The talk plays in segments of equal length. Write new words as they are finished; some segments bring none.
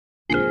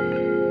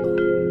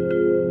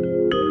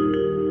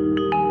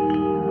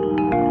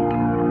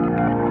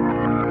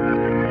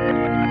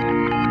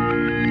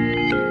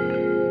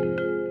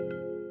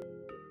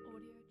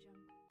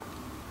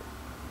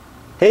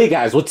Hey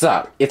guys, what's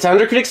up? It's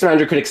AndroCritics from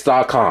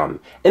AndroCritics.com.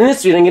 In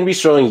this video, I'm going to be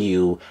showing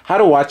you how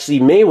to watch the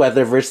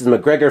Mayweather versus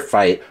McGregor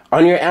fight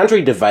on your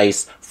Android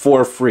device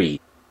for free.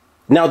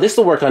 Now, this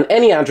will work on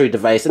any Android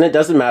device, and it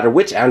doesn't matter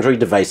which Android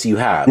device you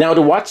have. Now,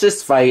 to watch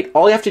this fight,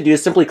 all you have to do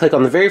is simply click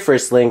on the very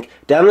first link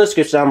down in the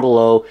description down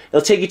below.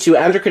 It'll take you to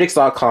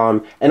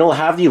AndroCritics.com, and it'll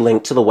have the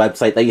link to the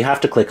website that you have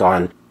to click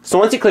on. So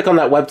once you click on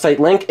that website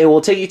link, it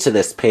will take you to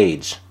this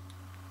page.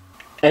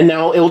 And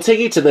now it will take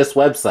you to this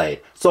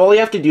website. So all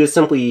you have to do is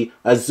simply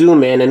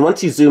zoom in, and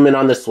once you zoom in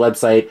on this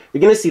website,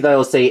 you're going to see that it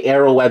will say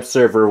Aero Web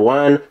Server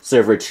 1,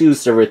 Server 2,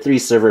 Server 3,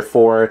 Server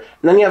 4, and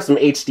then you have some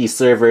HD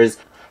servers.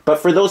 But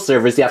for those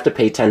servers, you have to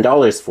pay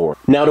 $10 for.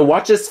 Now, to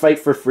watch this fight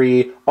for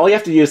free, all you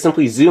have to do is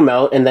simply zoom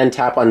out and then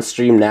tap on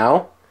Stream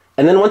Now.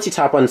 And then once you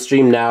tap on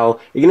Stream Now,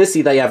 you're going to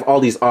see that you have all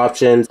these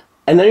options.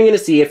 And then you're going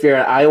to see if you're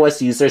an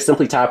iOS user,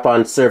 simply tap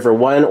on Server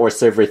 1 or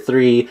Server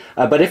 3.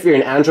 But if you're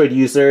an Android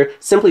user,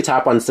 simply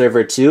tap on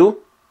Server 2.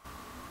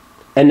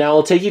 And now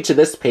it'll take you to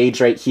this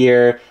page right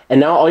here. And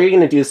now all you're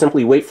going to do is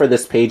simply wait for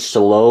this page to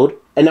load.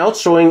 And now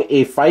it's showing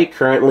a fight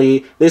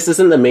currently. This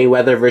isn't the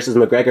Mayweather versus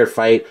McGregor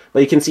fight, but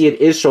you can see it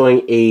is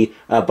showing a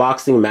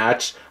boxing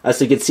match.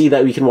 So you can see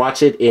that we can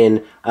watch it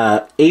in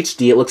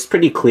HD. It looks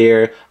pretty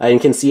clear. You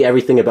can see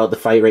everything about the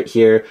fight right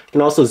here. You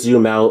can also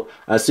zoom out.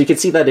 So you can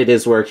see that it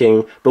is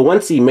working. But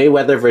once the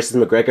Mayweather versus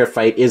McGregor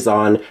fight is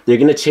on, they're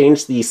going to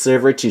change the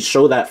server to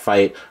show that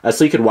fight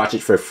so you can watch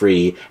it for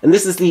free. And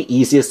this is the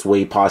easiest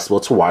way possible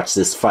to watch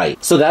this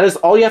fight. So that is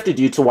all you have to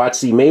do to watch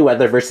the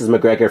Mayweather versus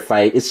McGregor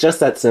fight. It's just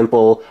that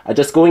simple.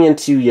 Just going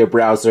into your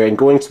browser and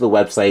going to the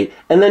website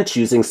and then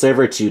choosing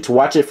Server 2 to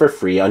watch it for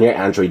free on your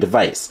Android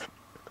device.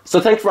 So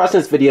thanks for watching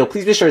this video.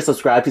 Please be sure to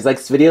subscribe. Please like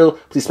this video.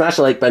 Please smash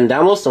the like button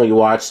down below so you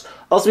watched.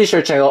 Also be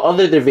sure to check out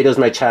other videos on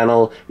my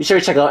channel. Be sure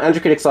to check out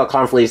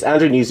AndroCritics.com for latest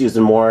Android news,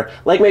 and more.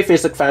 Like my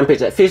Facebook fan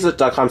page at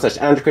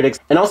facebook.com/AndroCritics.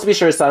 And also be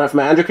sure to sign up for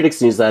my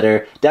AndroCritics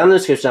newsletter down in the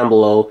description down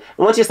below.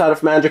 And once you sign up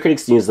for my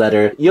AndroCritics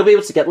newsletter, you'll be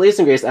able to get latest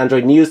and greatest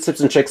Android news,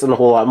 tips and tricks, and a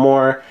whole lot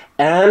more.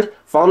 And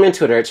follow me on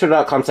Twitter at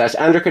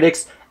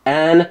twitter.com/AndroCritics.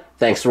 And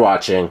thanks for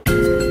watching.